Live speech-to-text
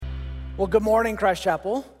Well, good morning, Christ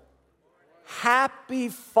Chapel. Happy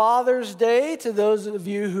Father's Day to those of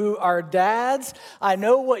you who are dads. I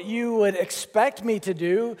know what you would expect me to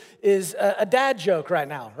do is a dad joke right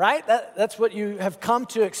now, right? That's what you have come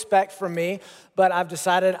to expect from me, but I've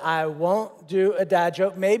decided I won't do a dad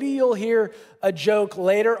joke. Maybe you'll hear a joke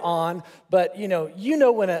later on, but you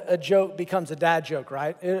know when a joke becomes a dad joke,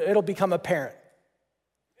 right? It'll become apparent.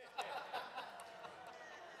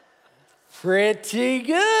 Pretty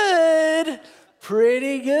good.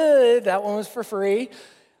 That one was for free.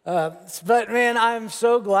 But man, I'm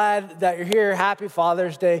so glad that you're here. Happy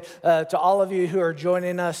Father's Day to all of you who are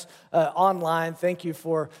joining us online. Thank you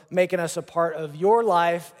for making us a part of your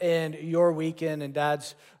life and your weekend. And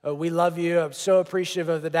dads, we love you. I'm so appreciative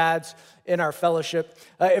of the dads in our fellowship.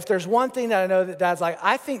 If there's one thing that I know that dads like,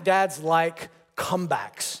 I think dads like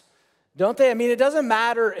comebacks. Don't they? I mean, it doesn't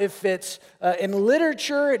matter if it's in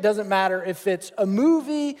literature. It doesn't matter if it's a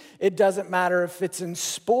movie. It doesn't matter if it's in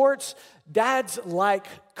sports. Dads like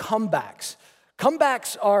comebacks.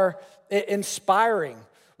 Comebacks are inspiring.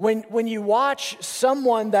 When you watch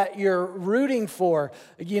someone that you're rooting for,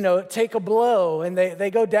 take a blow and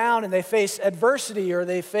they go down and they face adversity or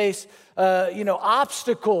they face,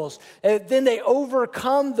 obstacles, and then they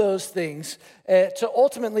overcome those things to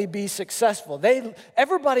ultimately be successful.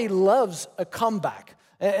 Everybody loves a comeback.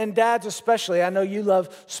 And dads especially, I know you love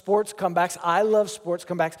sports comebacks. I love sports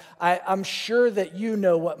comebacks. I'm sure that you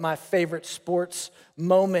know what my favorite sports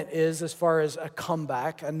moment is as far as a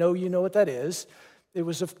comeback. I know you know what that is. It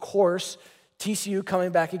was, of course, TCU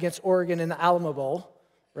coming back against Oregon in the Alamo Bowl,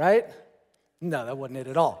 right? No, that wasn't it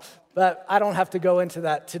at all. But I don't have to go into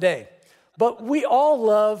that today. But we all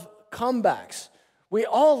love comebacks. We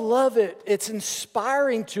all love it. It's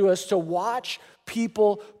inspiring to us to watch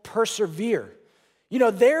people persevere.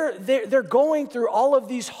 They're going through all of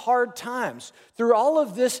these hard times, through all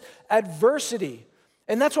of this adversity.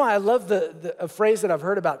 And that's why I love a phrase that I've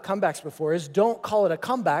heard about comebacks before is don't call it a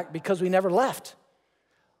comeback because we never left.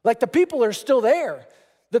 Like the people are still there.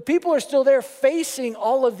 The people are still there facing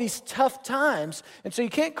all of these tough times. And so you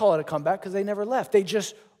can't call it a comeback because they never left. They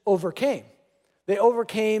just overcame. They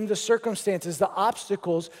overcame the circumstances, the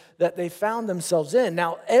obstacles that they found themselves in.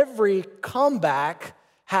 Now, every comeback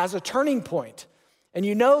has a turning point. And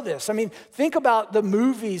you know this. I mean, think about the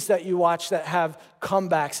movies that you watch that have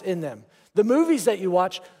comebacks in them. The movies that you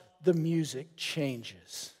watch, the music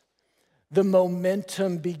changes. The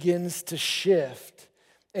momentum begins to shift.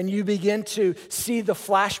 And you begin to see the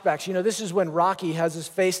flashbacks. This is when Rocky has his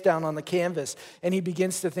face down on the canvas and he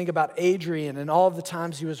begins to think about Adrian and all of the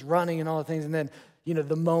times he was running and all the things. And then,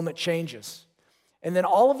 the moment changes. And then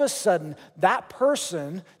all of a sudden, that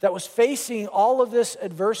person that was facing all of this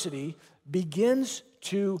adversity begins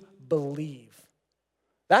to believe.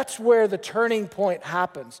 That's where the turning point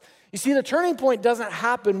happens. You see, the turning point doesn't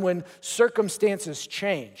happen when circumstances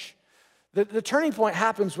change. The turning point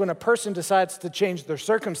happens when a person decides to change their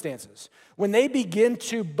circumstances. When they begin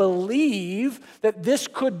to believe that this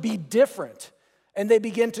could be different and they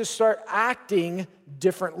begin to start acting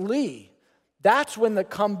differently. That's when the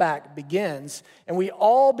comeback begins, and we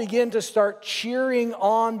all begin to start cheering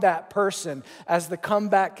on that person as the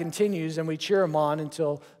comeback continues, and we cheer them on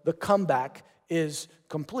until the comeback is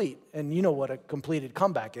complete. And you know what a completed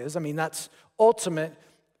comeback is. I mean, that's ultimate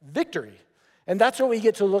victory. And that's what we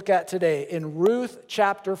get to look at today in Ruth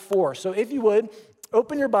chapter 4. So if you would,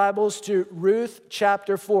 open your Bibles to Ruth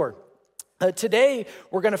chapter 4. Today,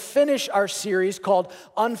 we're going to finish our series called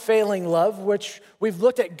Unfailing Love, which we've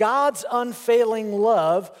looked at God's unfailing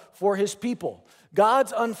love for his people.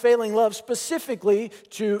 God's unfailing love specifically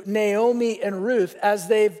to Naomi and Ruth as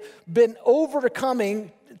they've been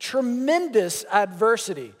overcoming tremendous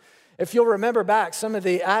adversity. If you'll remember back some of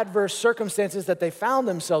the adverse circumstances that they found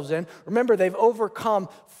themselves in, remember they've overcome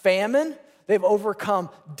famine, they've overcome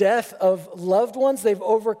death of loved ones, they've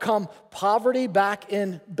overcome poverty back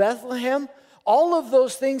in Bethlehem. All of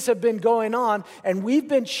those things have been going on, and we've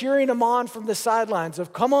been cheering them on from the sidelines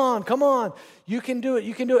of, come on, you can do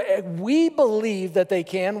it. And we believe that they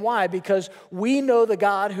can. Why? Because we know the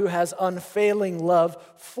God who has unfailing love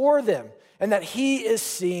for them, and that he is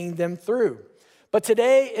seeing them through. But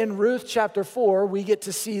today in Ruth chapter 4, we get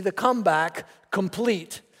to see the comeback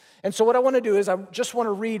complete. And so what I want to do is I just want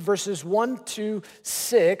to read verses 1 to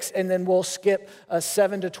 6, and then we'll skip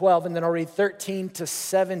 7 to 12, and then I'll read 13 to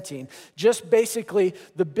 17. Just basically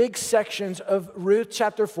the big sections of Ruth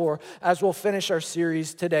chapter 4 as we'll finish our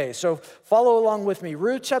series today. So follow along with me.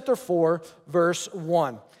 Ruth chapter 4, verse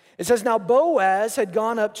 1. It says, "Now Boaz had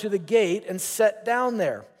gone up to the gate and sat down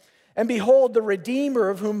there. And behold, the Redeemer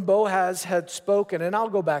of whom Boaz had spoken," and I'll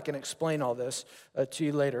go back and explain all this to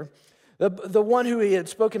you later. The one who he had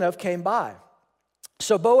spoken of came by.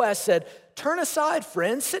 So Boaz said, "Turn aside,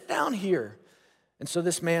 friend, sit down here." And so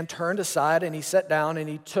this man turned aside and he sat down, and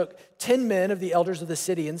he took 10 men of the elders of the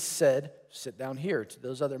city and said, "Sit down here," to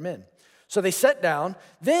those other men. So they sat down.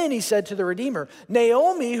 Then he said to the Redeemer,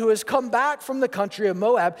 "Naomi, who has come back from the country of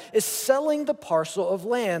Moab, is selling the parcel of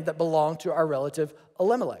land that belonged to our relative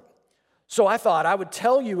Elimelech. So I thought I would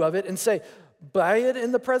tell you of it and say, buy it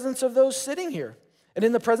in the presence of those sitting here and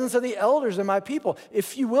in the presence of the elders and my people.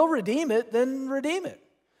 If you will redeem it, then redeem it.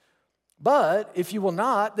 But if you will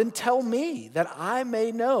not, then tell me that I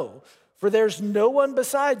may know, for there's no one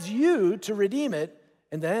besides you to redeem it,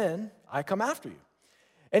 and then I come after you."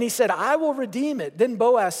 And he said, "I will redeem it." Then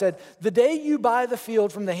Boaz said, "The day you buy the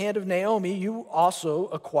field from the hand of Naomi, you also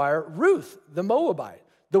acquire Ruth, the Moabite,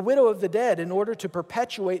 the widow of the dead, in order to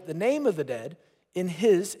perpetuate the name of the dead in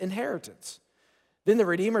his inheritance." Then the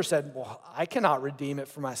Redeemer said, "Well, I cannot redeem it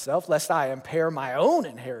for myself, lest I impair my own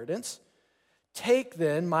inheritance. Take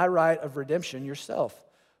then my right of redemption yourself,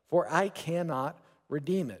 for I cannot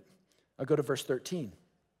redeem it." I'll go to verse 13.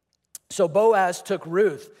 So Boaz took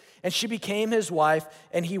Ruth, and she became his wife,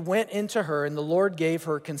 and he went into her, and the Lord gave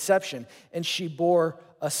her conception, and she bore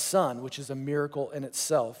a son, which is a miracle in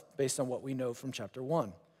itself, based on what we know from chapter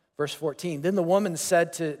 1. Verse 14, then the women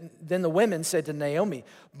said to Naomi,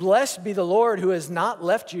 "Blessed be the Lord who has not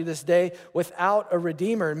left you this day without a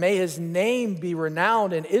redeemer, and may his name be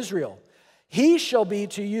renowned in Israel. He shall be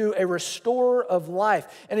to you a restorer of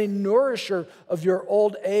life and a nourisher of your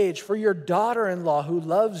old age, for your daughter-in-law who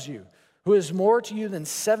loves you, who is more to you than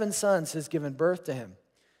 7 sons, has given birth to him."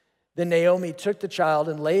 Then Naomi took the child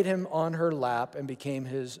and laid him on her lap and became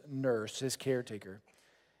his nurse, his caretaker.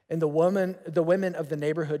 And the women of the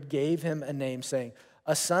neighborhood gave him a name, saying,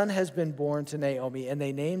 "A son has been born to Naomi," and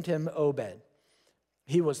they named him Obed.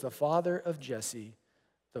 He was the father of Jesse,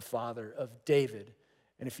 the father of David.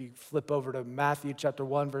 And if you flip over to Matthew chapter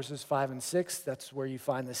 1, verses 5 and 6, that's where you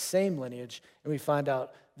find the same lineage. And we find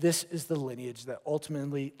out this is the lineage that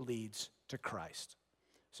ultimately leads to Christ.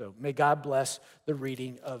 So may God bless the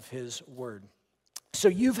reading of his word. So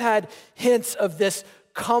you've had hints of this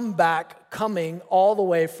comeback coming all the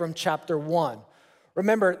way from chapter 1.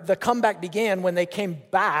 Remember, the comeback began when they came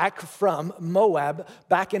back from Moab,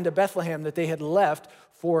 back into Bethlehem that they had left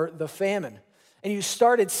for the famine. And you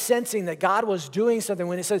started sensing that God was doing something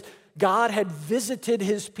when it says God had visited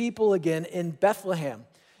his people again in Bethlehem.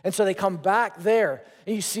 And so they come back there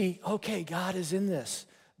and you see, okay, God is in this.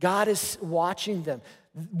 God is watching them.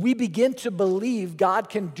 We begin to believe God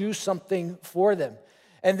can do something for them.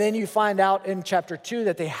 And then you find out in chapter 2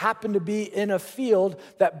 that they happen to be in a field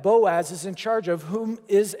that Boaz is in charge of, whom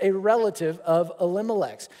is a relative of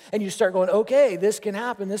Elimelech's. And you start going, okay, this can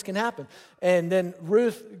happen, this can happen. And then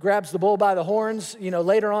Ruth grabs the bull by the horns,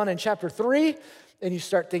 later on in chapter 3, and you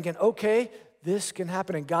start thinking, okay, this can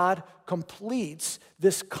happen. And God completes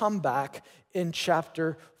this comeback in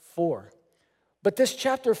chapter 4. But this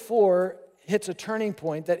chapter 4 hits a turning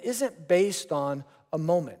point that isn't based on a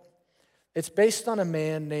moment. It's based on a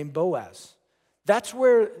man named Boaz. That's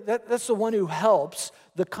the one who helps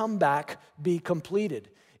the comeback be completed.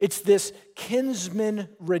 It's this kinsman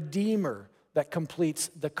redeemer that completes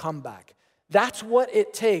the comeback. That's what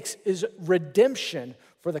it takes, is redemption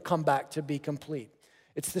for the comeback to be complete.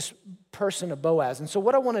 It's this person of Boaz. And so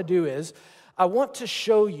what I want to do is I want to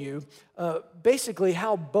show you basically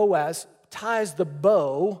how Boaz ties the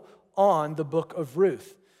bow on the book of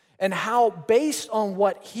Ruth. And how, based on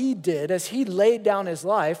what he did as he laid down his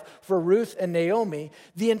life for Ruth and Naomi,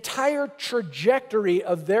 the entire trajectory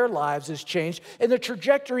of their lives is changed, and the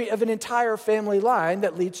trajectory of an entire family line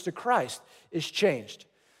that leads to Christ is changed.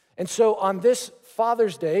 And so on this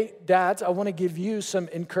Father's Day, dads, I want to give you some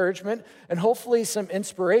encouragement and hopefully some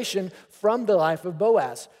inspiration from the life of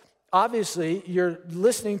Boaz. Obviously, you're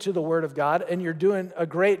listening to the Word of God, and you're doing a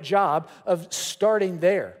great job of starting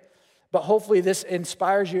there. But hopefully this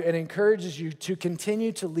inspires you and encourages you to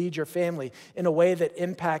continue to lead your family in a way that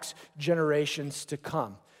impacts generations to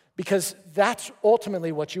come. Because that's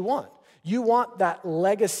ultimately what you want. You want that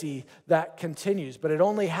legacy that continues, but it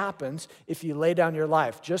only happens if you lay down your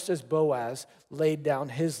life, just as Boaz laid down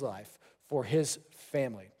his life for his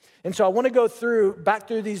family. And so I want to go back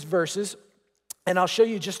through these verses, and I'll show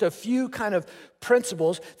you just a few kind of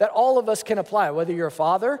principles that all of us can apply, whether you're a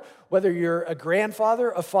father, whether you're a grandfather,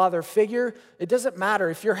 a father figure. It doesn't matter.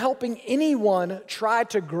 If you're helping anyone try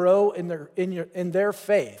to grow in their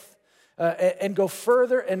faith, and go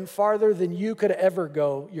further and farther than you could ever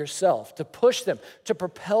go yourself, to push them, to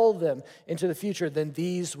propel them into the future, then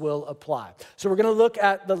these will apply. So we're going to look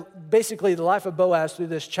at basically the life of Boaz through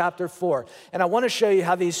this chapter 4. And I want to show you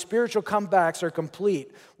how these spiritual comebacks are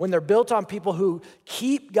complete when they're built on people who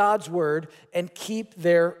keep God's word and keep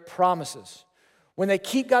their promises. When they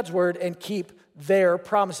keep God's word and keep their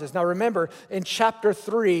promises. Now remember, in chapter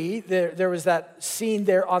 3, there was that scene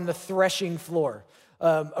there on the threshing floor.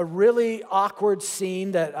 A really awkward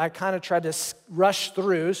scene that I kind of tried to rush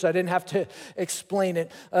through, so I didn't have to explain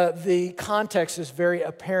it. The context is very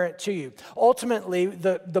apparent to you. Ultimately,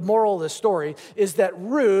 the moral of the story is that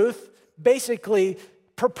Ruth basically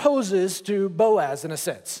proposes to Boaz in a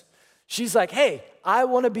sense. She's like, hey, I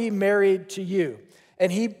want to be married to you.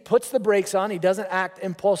 And he puts the brakes on. He doesn't act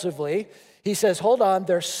impulsively. He says, hold on,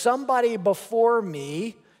 there's somebody before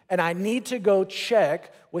me, and I need to go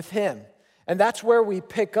check with him. And that's where we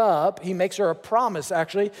pick up. He makes her a promise,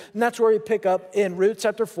 actually, and that's where we pick up in Ruth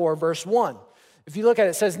chapter 4, verse 1. If you look at it,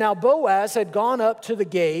 it says, now Boaz had gone up to the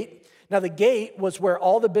gate. Now the gate was where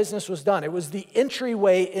all the business was done. It was the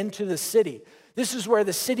entryway into the city. This is where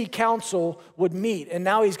the city council would meet. And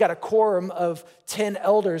now he's got a quorum of 10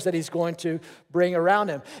 elders that he's going to bring around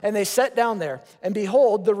him. And they sat down there. And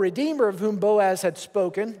behold, the Redeemer of whom Boaz had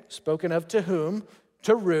spoken of to whom?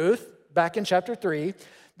 To Ruth, back in chapter 3.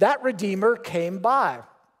 That Redeemer came by.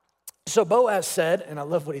 So Boaz said, and I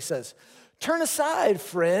love what he says, turn aside,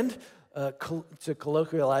 friend. To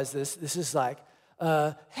colloquialize this is like,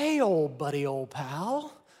 hey, old buddy, old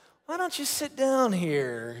pal. Why don't you sit down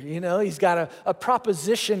here? You know, he's got a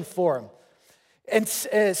proposition for him. And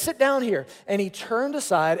sit down here. And he turned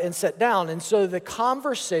aside and sat down. And so the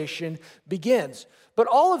conversation begins. But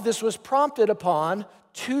all of this was prompted upon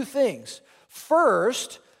two things.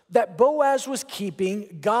 First, that Boaz was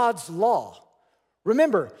keeping God's law.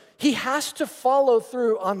 Remember, he has to follow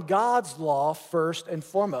through on God's law first and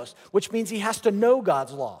foremost, which means he has to know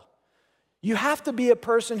God's law. You have to be a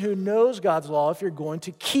person who knows God's law if you're going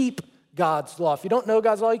to keep God's law. If you don't know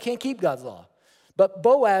God's law, you can't keep God's law. But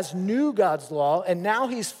Boaz knew God's law, and now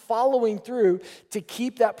he's following through to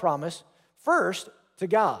keep that promise first to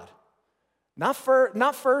God. Not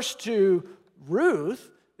first to Ruth,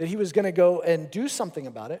 that he was going to go and do something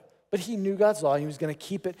about it, but he knew God's law, and he was going to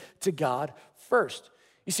keep it to God first.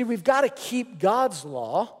 You see, we've got to keep God's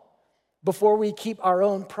law before we keep our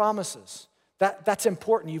own promises. That's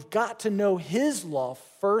important. You've got to know his law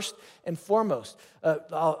first and foremost.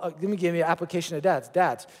 Let me give you an application to dads.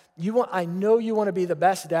 Dads, I know you want to be the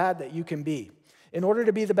best dad that you can be. In order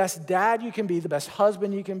to be the best dad you can be, the best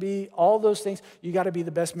husband you can be, all those things, you got to be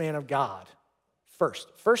the best man of God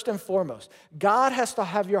first and foremost. God has to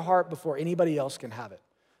have your heart before anybody else can have it.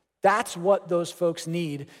 That's what those folks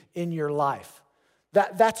need in your life.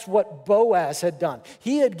 That's what Boaz had done.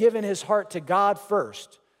 He had given his heart to God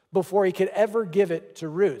first before he could ever give it to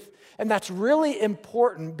Ruth. And that's really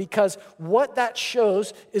important because what that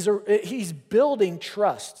shows is he's building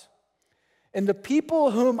trust. And the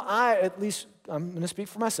people whom I'm going to speak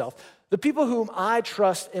for myself, the people whom I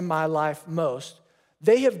trust in my life most,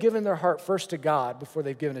 they have given their heart first to God before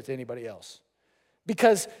they've given it to anybody else.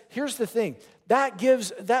 Because here's the thing,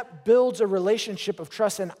 that builds a relationship of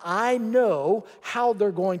trust, and I know how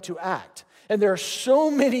they're going to act. And there are so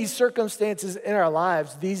many circumstances in our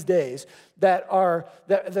lives these days that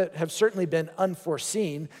have certainly been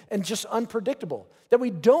unforeseen and just unpredictable, that we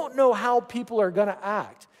don't know how people are going to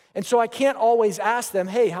act. And so I can't always ask them,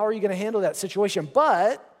 hey, how are you going to handle that situation?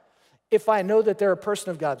 But if I know that they're a person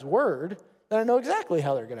of God's word, then I know exactly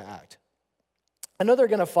how they're going to act. I know they're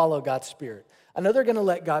going to follow God's Spirit. I know they're going to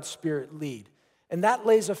let God's Spirit lead. And that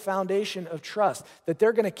lays a foundation of trust, that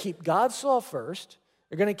they're going to keep God's law first,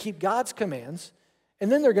 they're going to keep God's commands,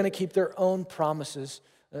 and then they're going to keep their own promises,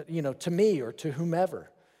 to me or to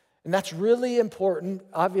whomever. And that's really important,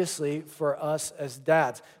 obviously, for us as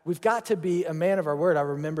dads. We've got to be a man of our word. I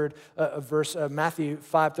remembered a verse of Matthew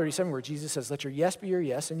 5:37 where Jesus says, let your yes be your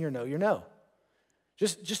yes and your no, your no.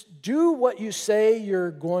 Just do what you say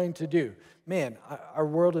you're going to do. Man, our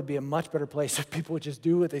world would be a much better place if people would just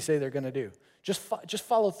do what they say they're going to do. Just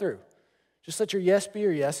follow through. Just let your yes be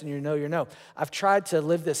your yes and your no, your no. I've tried to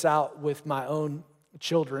live this out with my own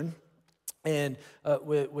children and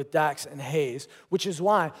with Dax and Hayes, which is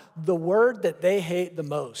why the word that they hate the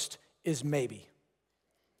most is maybe.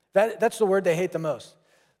 That's the word they hate the most.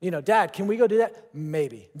 Dad, can we go do that?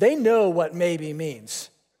 Maybe. They know what maybe means.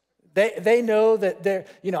 They know that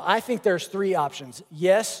I think there's three options.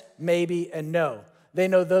 Yes, maybe, and no. They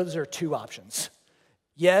know those are two options.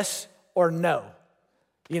 Yes or no.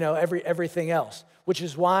 Everything else. Which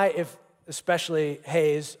is why if especially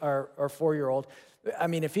Hayes, our 4-year-old, I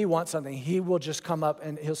mean, if he wants something, he will just come up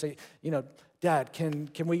and he'll say, Dad, can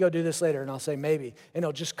we go do this later? And I'll say, maybe. And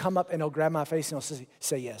he'll just come up and he'll grab my face and he'll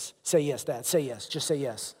say yes. Say yes, Dad. Say yes. Just say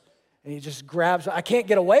yes. And he just grabs, I can't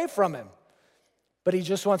get away from him. But he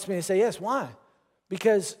just wants me to say yes. Why?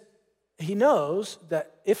 Because he knows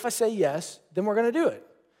that if I say yes, then we're going to do it.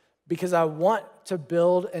 Because I want to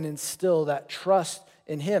build and instill that trust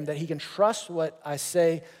in him, that he can trust what I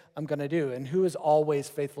say I'm going to do. And who is always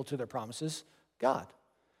faithful to their promises? God.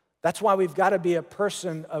 That's why we've got to be a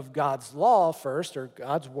person of God's law first, or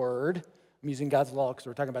God's word. I'm using God's law because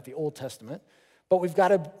we're talking about the Old Testament. But we've got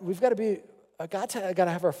to be, God's got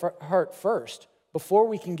to have our heart first before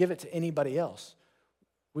we can give it to anybody else.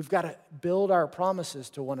 We've got to build our promises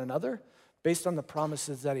to one another based on the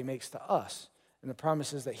promises that he makes to us and the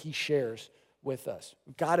promises that he shares with us.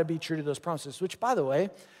 We've got to be true to those promises, which, by the way,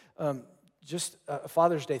 just a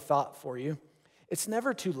Father's Day thought for you. It's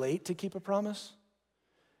never too late to keep a promise.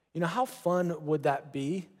 How fun would that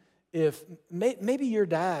be if maybe your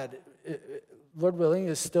dad, Lord willing,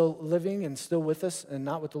 is still living and still with us and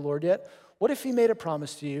not with the Lord yet? What if he made a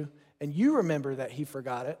promise to you and you remember that he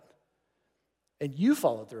forgot it and you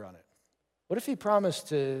followed through on it? What if he promised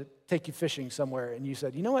to take you fishing somewhere and you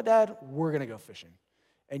said, you know what, Dad, we're going to go fishing,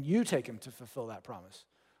 and you take him to fulfill that promise?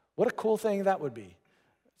 What a cool thing that would be.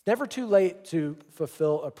 It's never too late to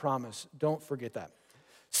fulfill a promise. Don't forget that.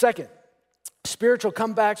 Second, spiritual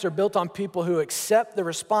comebacks are built on people who accept the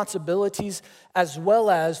responsibilities as well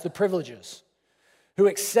as the privileges. Who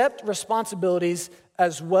accept responsibilities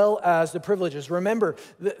as well as the privileges. Remember,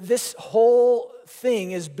 this whole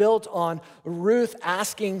thing is built on Ruth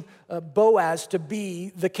asking Boaz to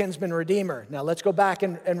be the kinsman redeemer. Now let's go back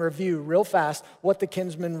and review real fast what the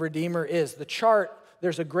kinsman redeemer is. The chart,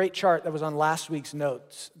 there's a great chart that was on last week's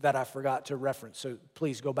notes that I forgot to reference, so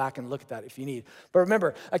please go back and look at that if you need. But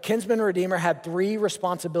remember, a kinsman redeemer had 3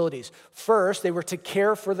 responsibilities. First, they were to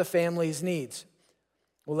care for the family's needs.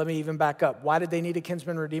 Well, let me even back up. Why did they need a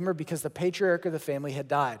kinsman redeemer? Because the patriarch of the family had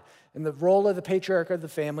died. And the role of the patriarch of the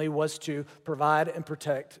family was to provide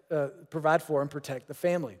for and protect the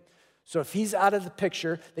family. So if he's out of the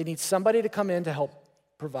picture, they need somebody to come in to help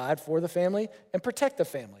provide for the family and protect the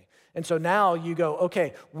family. And so now you go,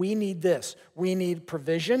 okay, we need this. We need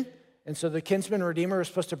provision. And so the kinsman redeemer was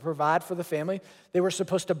supposed to provide for the family. They were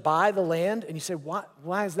supposed to buy the land. And you say,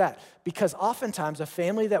 why is that? Because oftentimes a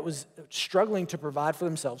family that was struggling to provide for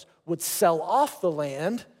themselves would sell off the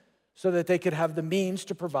land so that they could have the means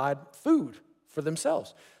to provide food for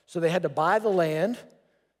themselves. So they had to buy the land,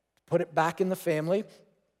 put it back in the family.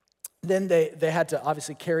 Then they had to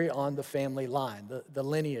obviously carry on the family line, the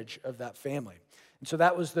lineage of that family. And so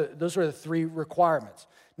those were the 3 requirements.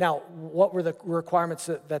 Now, what were the requirements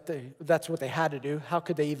that's what they had to do? How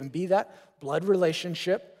could they even be that? Blood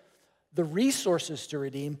relationship, the resources to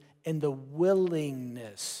redeem, and the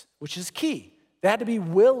willingness, which is key. They had to be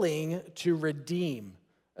willing to redeem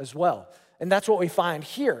as well. And that's what we find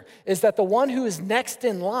here, is that the one who is next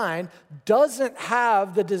in line doesn't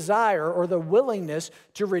have the desire or the willingness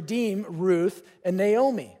to redeem Ruth and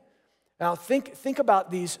Naomi. Now, think about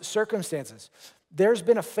these circumstances. There's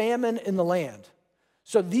been a famine in the land.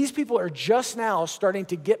 So these people are just now starting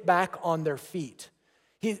to get back on their feet.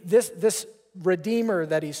 This redeemer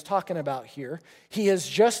that he's talking about here, he has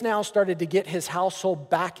just now started to get his household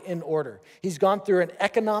back in order. He's gone through an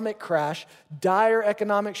economic crash, dire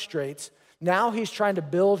economic straits. Now he's trying to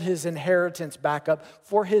build his inheritance back up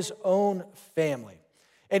for his own family.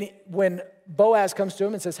 And when Boaz comes to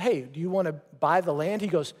him and says, hey, do you want to buy the land? He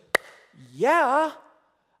goes, yeah.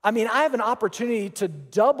 I mean, I have an opportunity to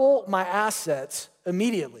double my assets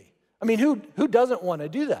immediately. I mean, who doesn't want to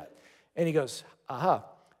do that? And he goes,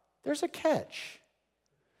 there's a catch.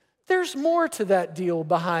 There's more to that deal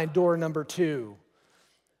behind door number 2.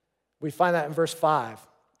 We find that in verse 5.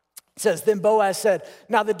 It says, then Boaz said,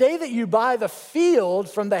 now the day that you buy the field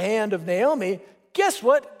from the hand of Naomi, guess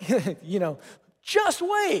what? Just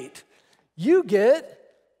wait. You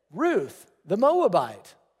get Ruth, the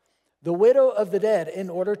Moabite, the widow of the dead, in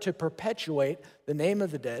order to perpetuate the name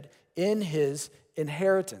of the dead in his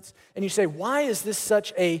inheritance. And you say, why is this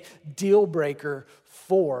such a deal breaker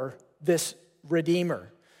for this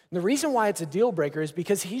redeemer? And the reason why it's a deal breaker is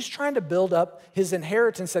because he's trying to build up his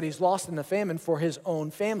inheritance that he's lost in the famine for his own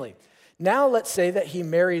family. Now let's say that he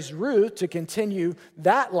marries Ruth to continue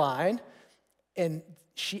that line, and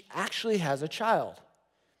she actually has a child.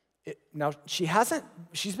 Now,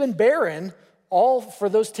 she's been barren all for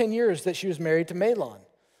those 10 years that she was married to Mahlon.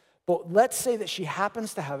 But let's say that she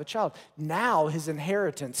happens to have a child. Now his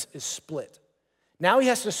inheritance is split. Now he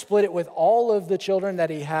has to split it with all of the children that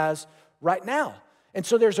he has right now. And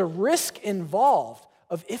so there's a risk involved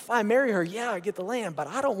of if I marry her, yeah, I get the land, but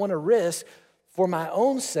I don't want to risk for my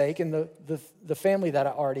own sake and the family that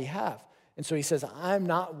I already have. And so he says, I'm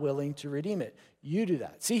not willing to redeem it. You do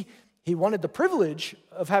that. See, he wanted the privilege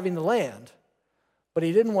of having the land, but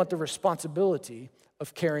he didn't want the responsibility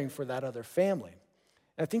of caring for that other family.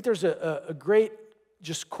 And I think there's a great,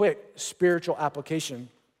 just quick spiritual application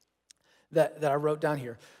that I wrote down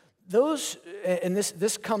here. Those, and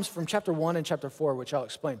this comes from chapter 1 and chapter 4, which I'll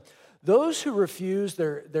explain. Those who refuse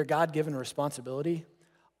their God-given responsibility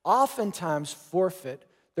oftentimes forfeit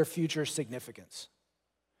their future significance.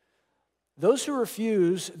 Those who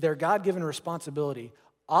refuse their God-given responsibility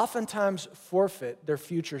oftentimes forfeit their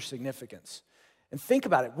future significance. And think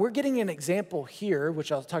about it. We're getting an example here,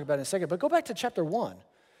 which I'll talk about in a second, but go back to chapter 1.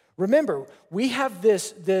 Remember, we have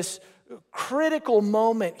this critical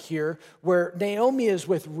moment here where Naomi is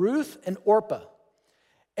with Ruth and Orpah.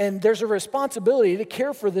 And there's a responsibility to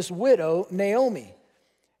care for this widow, Naomi.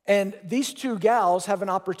 And these two gals have an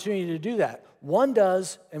opportunity to do that. One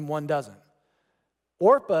does and one doesn't.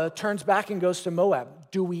 Orpah turns back and goes to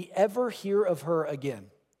Moab. Do we ever hear of her again?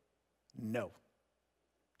 No.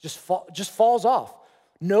 Just falls off.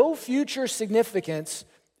 No future significance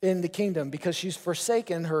in the kingdom because she's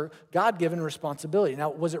forsaken her God-given responsibility. Now,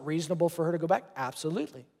 was it reasonable for her to go back?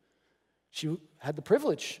 Absolutely. She had the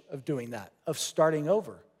privilege of doing that, of starting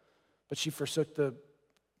over. But she forsook the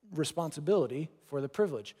responsibility for the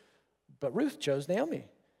privilege. But Ruth chose Naomi.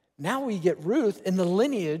 Now we get Ruth in the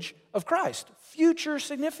lineage of Christ. Future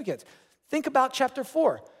significance. Think about chapter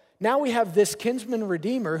 4. Now we have this kinsman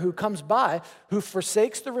redeemer who comes by, who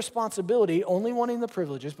forsakes the responsibility, only wanting the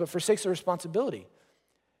privileges, but forsakes the responsibility.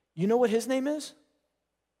 You know what his name is?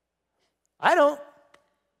 I don't.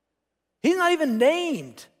 He's not even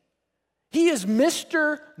named. He is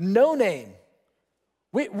Mr. No Name.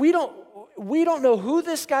 We don't know who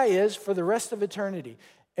this guy is for the rest of eternity.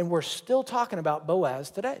 And we're still talking about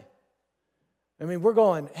Boaz today. I mean, we're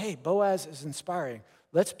going, hey, Boaz is inspiring.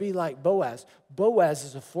 Let's be like Boaz. Boaz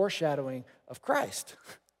is a foreshadowing of Christ.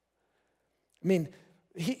 I mean,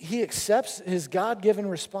 he accepts his God-given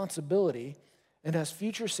responsibility and has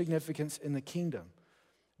future significance in the kingdom.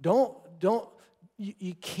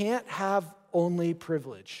 You can't have only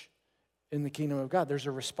privilege in the kingdom of God. There's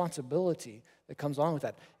a responsibility that comes along with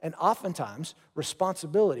that. And oftentimes,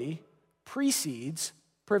 responsibility precedes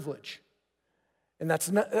privilege. And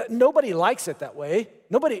that's nobody likes it that way.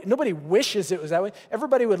 Nobody wishes it was that way.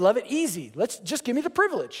 Everybody would love it easy. Let's just give me the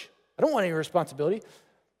privilege. I don't want any responsibility.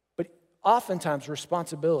 But oftentimes,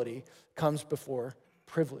 responsibility comes before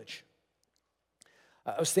privilege.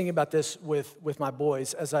 I was thinking about this with my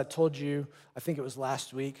boys. As I told you, I think it was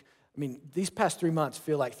last week. I mean, these past 3 months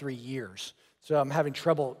feel like 3 years. So I'm having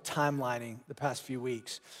trouble timelining the past few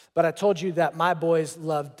weeks. But I told you that my boys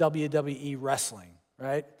love WWE wrestling,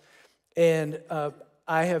 right? And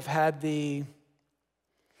I have had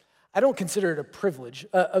I don't consider it a privilege,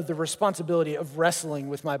 of the responsibility of wrestling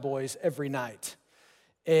with my boys every night.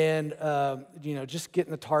 And, just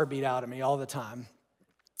getting the tar beat out of me all the time.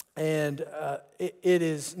 And it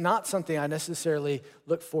is not something I necessarily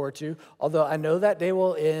look forward to, although I know that day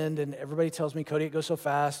will end, and everybody tells me, Cody, it goes so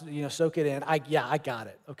fast, soak it in. I got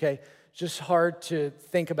it, okay? It's just hard to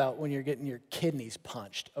think about when you're getting your kidneys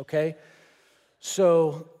punched, okay?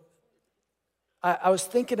 So I was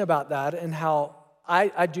thinking about that and how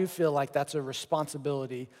I do feel like that's a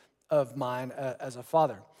responsibility of mine as a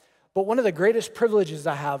father. But one of the greatest privileges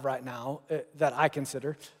I have right now that I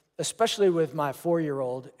consider, especially with my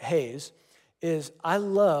 4-year-old, Hayes, is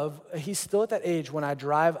he's still at that age when I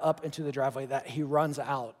drive up into the driveway that he runs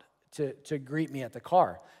out to greet me at the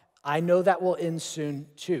car. I know that will end soon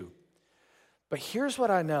too. But here's what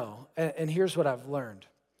I know, and here's what I've learned.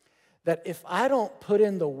 That if I don't put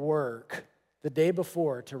in the work the day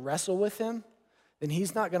before to wrestle with him, then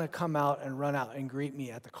he's not going to come out and run out and greet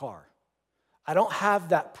me at the car. I don't have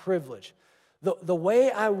that privilege. The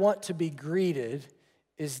way I want to be greeted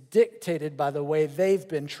is dictated by the way they've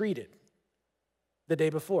been treated the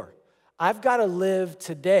day before. I've got to live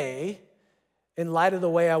today in light of the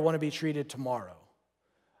way I want to be treated tomorrow.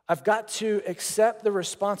 I've got to accept the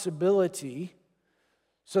responsibility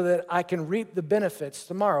so that I can reap the benefits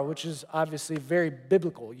tomorrow, which is obviously very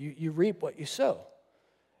biblical. You reap what you sow.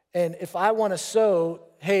 And if I want to sow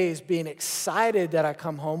Hayes being excited that I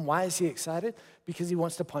come home, why is he excited? Because he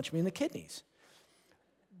wants to punch me in the kidneys.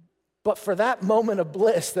 But for that moment of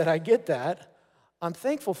bliss that I get that, I'm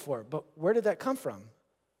thankful for it. But where did that come from?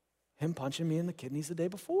 Him punching me in the kidneys the day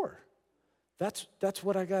before. That's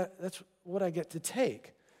what I got. That's what I get to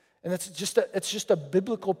take. And it's just a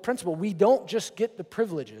biblical principle. We don't just get the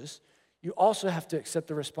privileges. you also have to accept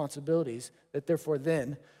the responsibilities that therefore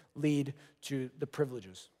then lead to the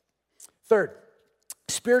privileges. Third,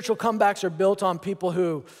 spiritual comebacks are built on people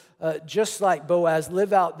who, just like Boaz,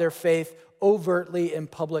 live out their faith overtly in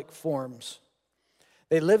public forums.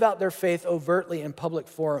 They live out their faith overtly in public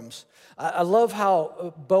forums. I love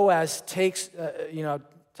how Boaz takes,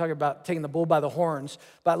 talking about taking the bull by the horns,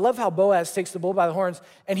 but I love how Boaz takes the bull by the horns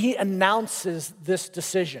and he announces this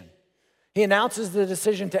decision. He announces the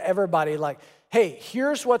decision to everybody like, hey,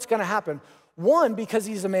 here's what's going to happen. One, because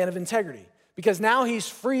he's a man of integrity, because now he's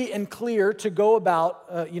free and clear to go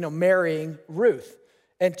about, marrying Ruth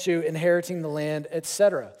and to inheriting the land,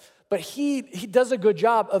 etc. But he does a good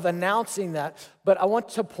job of announcing that. But I want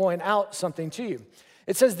to point out something to you.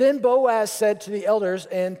 It says, then Boaz said to the elders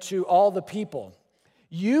and to all the people,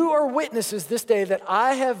 you are witnesses this day that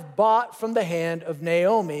I have bought from the hand of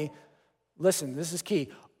Naomi, listen, this is key,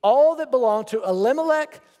 all that belonged to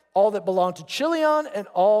Elimelech, all that belonged to Chilion, and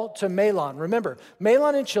all to Mahlon. Remember,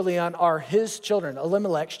 Mahlon and Chilion are his children,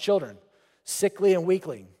 Elimelech's children, sickly and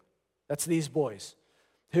weakling. That's these boys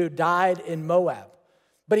who died in Moab.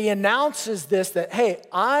 But he announces this, that, hey,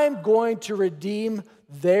 I'm going to redeem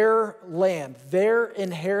their land, their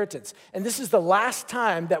inheritance. And this is the last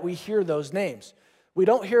time that we hear those names. We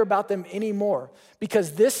don't hear about them anymore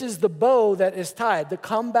because this is the bow that is tied. The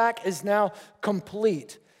comeback is now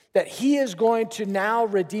complete, that he is going to now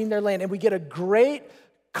redeem their land. And we get a great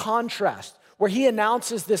contrast where he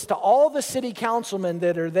announces this to all the city councilmen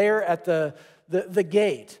that are there at the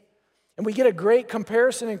gate. And we get a great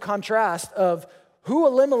comparison and contrast of who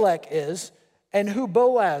Elimelech is and who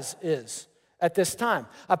Boaz is at this time.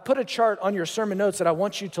 I put a chart on your sermon notes that I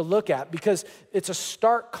want you to look at because it's a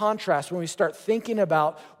stark contrast when we start thinking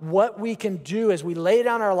about what we can do as we lay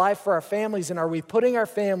down our life for our families, and are we putting our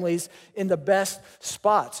families in the best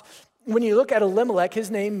spots. When you look at Elimelech,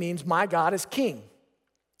 his name means my God is king.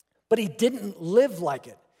 But he didn't live like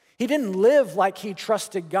it. He didn't live like he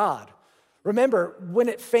trusted God. Remember,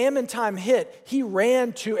 when famine time hit, he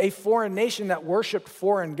ran to a foreign nation that worshiped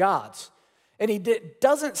foreign gods. And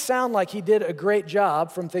doesn't sound like he did a great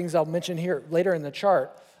job, from things I'll mention here later in the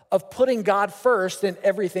chart, of putting God first in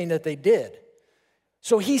everything that they did.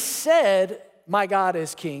 So he said, my God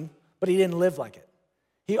is king, but he didn't live like it.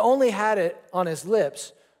 He only had it on his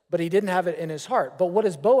lips, but he didn't have it in his heart. But what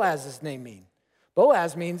does Boaz's name mean?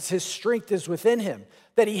 Boaz means his strength is within him,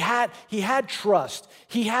 that he had trust,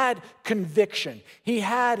 he had conviction, he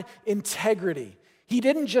had integrity. He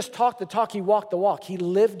didn't just talk the talk, he walked the walk, he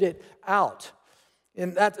lived it out.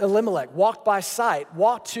 And that Elimelech walked by sight,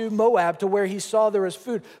 walked to Moab to where he saw there was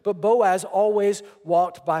food, but Boaz always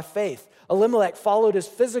walked by faith. Elimelech followed his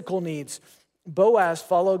physical needs. Boaz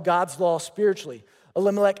followed God's law spiritually.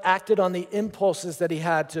 Elimelech acted on the impulses that he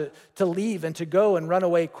had to leave and to go and run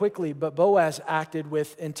away quickly, but Boaz acted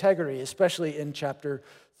with integrity, especially in chapter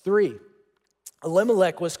 3.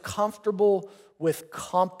 Elimelech was comfortable with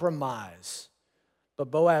compromise, but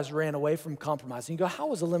Boaz ran away from compromise. And you go, how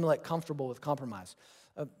was Elimelech comfortable with compromise?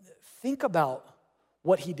 Think about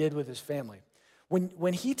what he did with his family.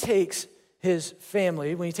 When he takes his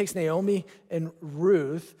family, when he takes Naomi and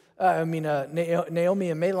Ruth, Naomi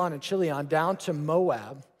and Mahlon and Chilion down to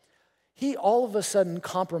Moab, he all of a sudden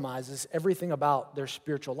compromises everything about their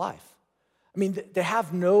spiritual life. I mean, they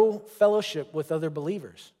have no fellowship with other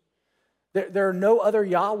believers. There are no other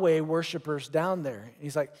Yahweh worshipers down there.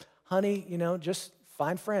 He's like, honey, just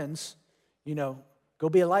find friends, go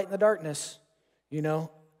be a light in the darkness,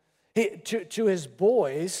 To his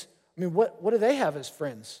boys, what do they have as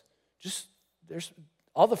friends? There's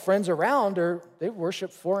all the friends around they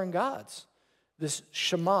worship foreign gods. This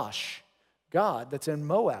Shamash god that's in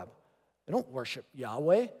Moab. They don't worship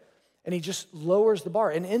Yahweh. And he just lowers the bar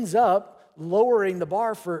and ends up lowering the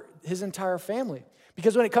bar for his entire family.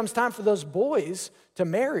 Because when it comes time for those boys to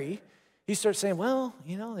marry, he starts saying, well,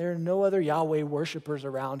 there are no other Yahweh worshipers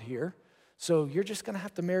around here, so you're just going to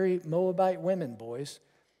have to marry Moabite women, boys.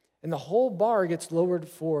 And the whole bar gets lowered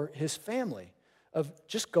for his family of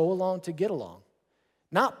just go along to get along.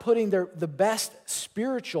 Not putting the best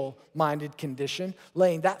spiritual-minded condition,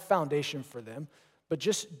 laying that foundation for them, but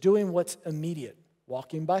just doing what's immediate,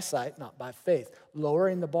 walking by sight, not by faith,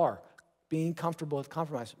 lowering the bar, being comfortable with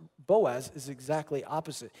compromise. Boaz is exactly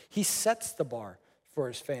opposite. He sets the bar for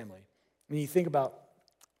his family. I mean, you think about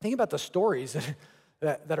the stories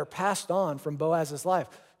that are passed on from Boaz's life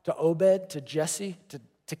to Obed, to Jesse,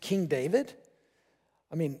 to King David.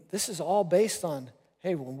 I mean, this is all based on,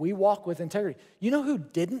 hey, when we walk with integrity. You know who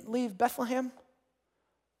didn't leave Bethlehem?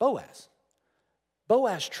 Boaz.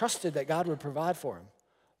 Boaz trusted that God would provide for him.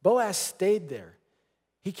 Boaz stayed there.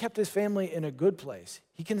 He kept his family in a good place.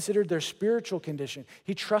 He considered their spiritual condition.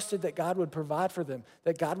 He trusted that God would provide for them,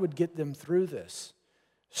 that God would get them through this.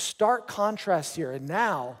 Stark contrast here. And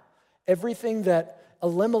now, everything that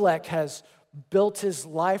Elimelech has built his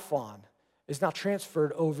life on is now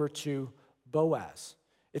transferred over to Boaz.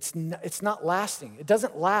 It's not lasting. It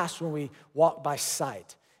doesn't last when we walk by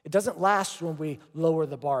sight. It doesn't last when we lower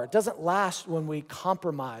the bar. It doesn't last when we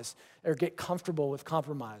compromise or get comfortable with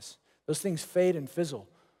compromise. Those things fade and fizzle.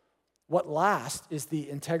 What lasts is the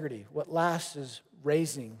integrity. What lasts is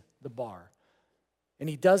raising the bar. And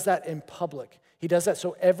he does that in public. He does that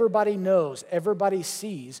so everybody knows, everybody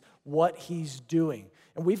sees what he's doing.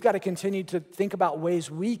 And we've got to continue to think about ways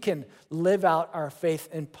we can live out our faith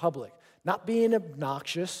in public. Not being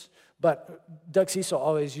obnoxious, but Doug Cecil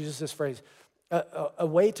always uses this phrase, a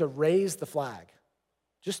way to raise the flag.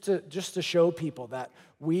 Just to show people that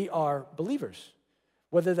we are believers.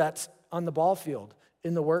 Whether that's on the ball field,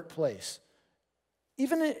 in the workplace.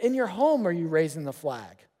 Even in your home, are you raising the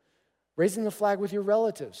flag? Raising the flag with your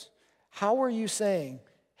relatives. How are you saying,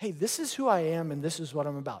 hey, this is who I am and this is what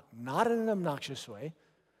I'm about? Not in an obnoxious way,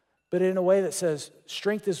 but in a way that says,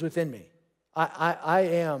 strength is within me. I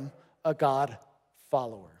am a God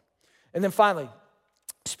follower. And then finally,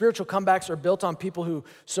 spiritual comebacks are built on people who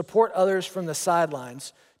support others from the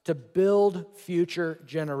sidelines to build future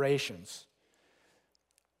generations.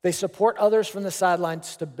 They support others from the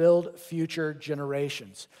sidelines to build future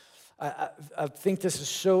generations. I think this is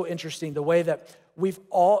so interesting, the way that we've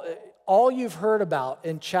all you've heard about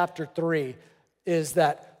in chapter 3 is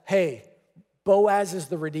that, hey, Boaz is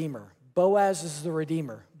the Redeemer. Boaz is the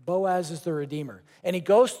Redeemer. Boaz is the Redeemer. And he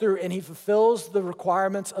goes through and he fulfills the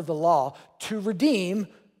requirements of the law to redeem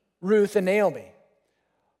Ruth and Naomi.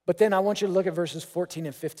 But then I want you to look at verses 14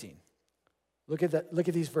 and 15. Look at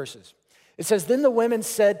these verses. It says, then the women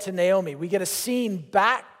said to Naomi, we get a scene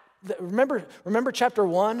back. Remember chapter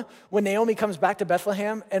 1 when Naomi comes back to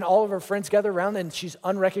Bethlehem and all of her friends gather around and she's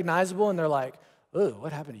unrecognizable and they're like, oh,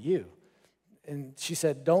 what happened to you? And she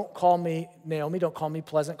said, don't call me Naomi, don't call me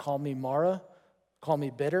pleasant, call me Mara, call me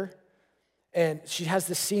bitter. And she has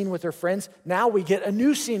this scene with her friends. Now we get a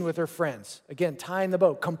new scene with her friends. Again, tying the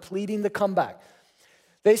bow, completing the comeback.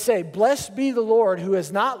 They say, blessed be the Lord who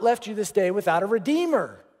has not left you this day without a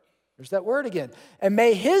redeemer. There's that word again. And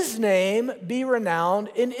may his name be renowned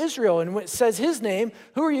in Israel. And when it says his name,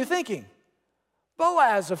 who are you thinking?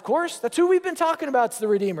 Boaz, of course. That's who we've been talking about. It's the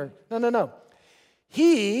Redeemer. No.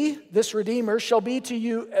 He, this Redeemer, shall be to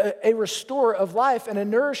you a restorer of life and a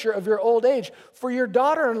nourisher of your old age. For your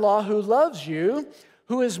daughter-in-law who loves you,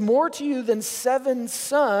 who is more to you than 7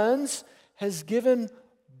 sons, has given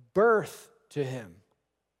birth to him.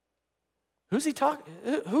 Who's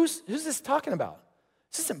this talking about?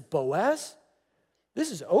 This isn't Boaz.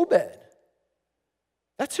 This is Obed.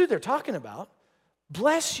 That's who they're talking about.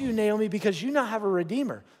 Bless you, Naomi, because you now have a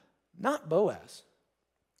redeemer. Not Boaz.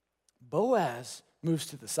 Boaz moves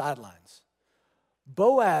to the sidelines.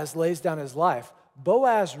 Boaz lays down his life.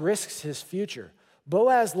 Boaz risks his future.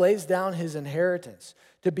 Boaz lays down his inheritance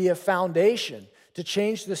to be a foundation, to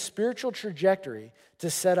change the spiritual trajectory, to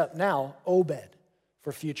set up now Obed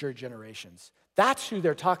for future generations. That's who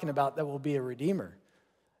they're talking about that will be a redeemer.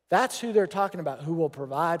 That's who they're talking about who will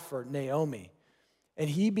provide for Naomi. And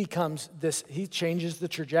he changes the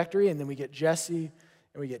trajectory, and then we get Jesse,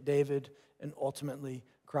 and we get David, and ultimately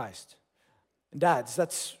Christ. And dads,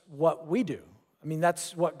 that's what we do. I mean,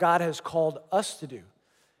 that's what God has called us to do.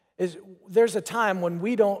 There's a time when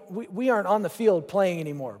we aren't on the field playing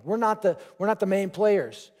anymore. We're not the main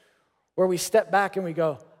players, where we step back and we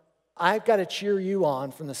go, I've got to cheer you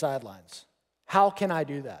on from the sidelines. How can I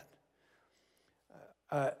do that?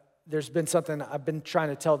 There's been something, I've been trying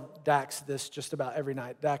to tell Dax this just about every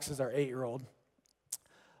night. Dax is our 8-year-old.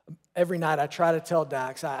 Every night I try to tell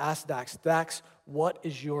Dax, I ask Dax, what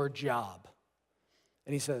is your job?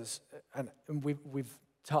 And he says, and we've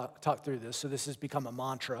talked through this, so this has become a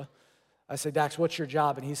mantra. I say, Dax, what's your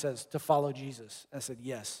job? And he says, to follow Jesus. I said,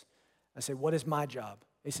 yes. I say, what is my job?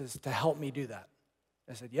 He says, to help me do that.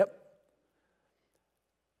 I said, yep.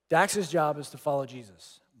 Dax's job is to follow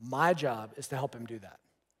Jesus. My job is to help him do that.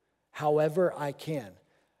 However I can.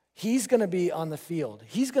 He's going to be on the field.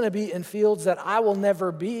 He's going to be in fields that I will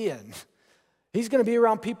never be in. He's going to be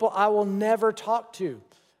around people I will never talk to.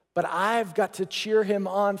 But I've got to cheer him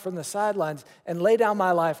on from the sidelines and lay down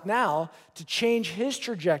my life now to change his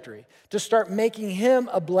trajectory, to start making him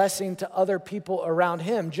a blessing to other people around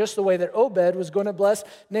him, just the way that Obed was going to bless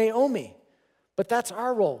Naomi. But that's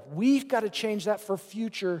our role. We've got to change that for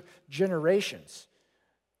future generations.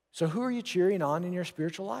 So who are you cheering on in your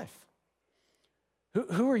spiritual life?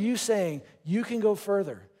 Who are you saying, you can go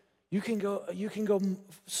further? You can go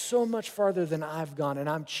so much farther than I've gone, and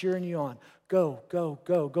I'm cheering you on.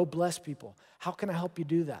 Go bless people. How can I help you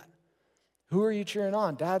do that? Who are you cheering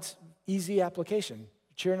on? Dad's easy application.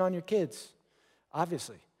 You're cheering on your kids,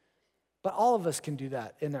 obviously. But all of us can do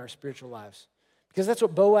that in our spiritual lives. Because that's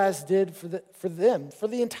what Boaz did for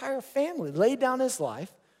the entire family. Laid down his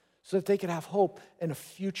life so that they could have hope and a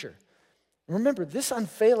future. Remember, this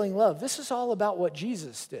unfailing love, this is all about what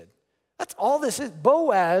Jesus did. That's all this is.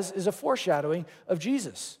 Boaz is a foreshadowing of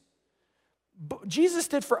Jesus. Jesus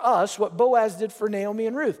did for us what Boaz did for Naomi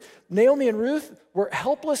and Ruth. Naomi and Ruth were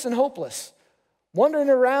helpless and hopeless, wandering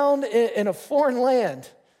around in a foreign land.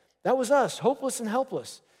 That was us, hopeless and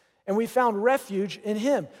helpless. And we found refuge in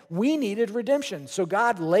him. We needed redemption. So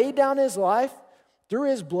God laid down his life through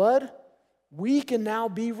his blood. We can now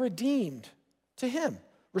be redeemed to him,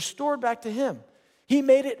 restored back to him. He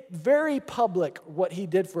made it very public what he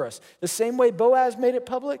did for us. The same way Boaz made it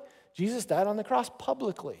public, Jesus died on the cross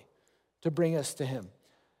publicly to bring us to him.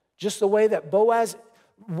 Just the way that Boaz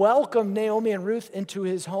welcomed Naomi and Ruth into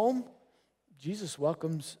his home, Jesus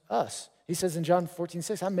welcomes us. He says in John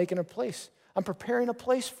 14:6, I'm making a place. I'm preparing a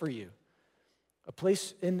place for you, a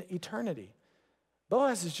place in eternity.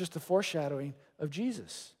 Boaz is just a foreshadowing of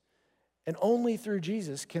Jesus. And only through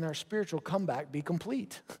Jesus can our spiritual comeback be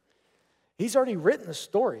complete. He's already written the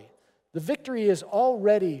story. The victory is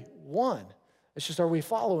already won. It's just, are we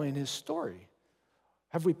following his story?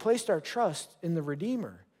 Have we placed our trust in the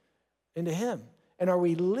Redeemer, into him? And are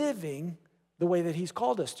we living the way that he's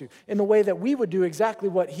called us to, in the way that we would do exactly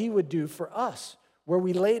what he would do for us, where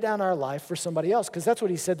we lay down our life for somebody else? Because that's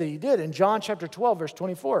what he said that he did. In John chapter 12, verse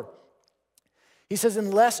 24, he says,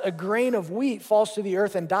 unless a grain of wheat falls to the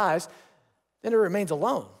earth and dies, then it remains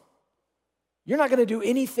alone. You're not going to do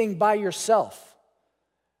anything by yourself.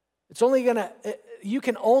 You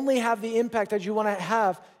can only have the impact that you want to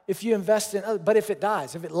have if you invest in others. But if it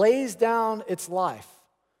dies, if it lays down its life,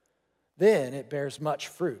 then it bears much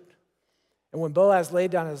fruit. And when Boaz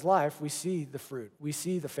laid down his life, we see the fruit. We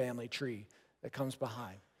see the family tree that comes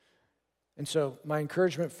behind. And so my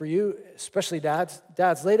encouragement for you, especially dads,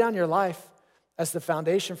 lay down your life as the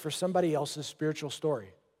foundation for somebody else's spiritual story.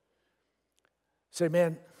 Say,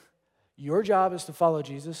 man, your job is to follow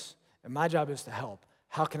Jesus, and my job is to help.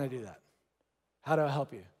 How can I do that? How do I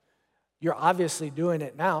help you? You're obviously doing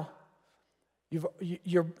it now.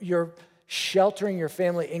 You're sheltering your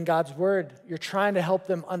family in God's word. You're trying to help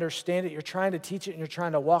them understand it. You're trying to teach it, and you're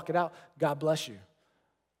trying to walk it out. God bless you.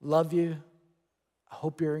 Love you. I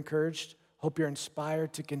hope you're encouraged. Hope you're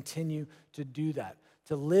inspired to continue to do that,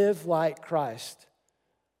 to live like Christ.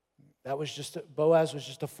 Boaz was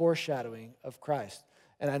just a foreshadowing of Christ.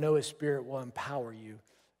 And I know his Spirit will empower you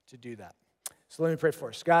to do that. So let me pray for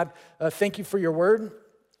us. God, thank you for your word.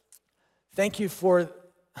 Thank you for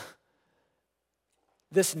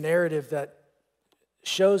this narrative that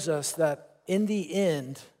shows us that in the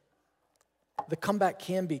end, the comeback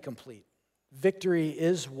can be complete. Victory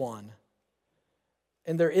is won.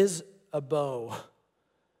 And there is a bow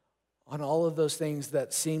on all of those things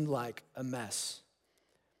that seemed like a mess.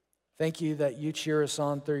 Thank you that you cheer us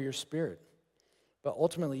on through your Spirit. But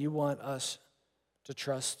ultimately, you want us to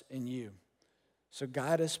trust in you. So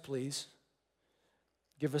guide us, please.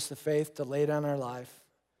 Give us the faith to lay down our life.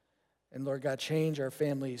 And Lord God, change our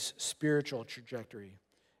family's spiritual trajectory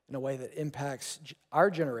in a way that impacts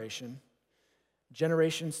our generation,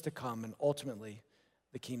 generations to come, and ultimately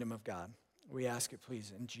the kingdom of God. We ask it,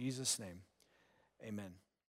 please, in Jesus' name. Amen.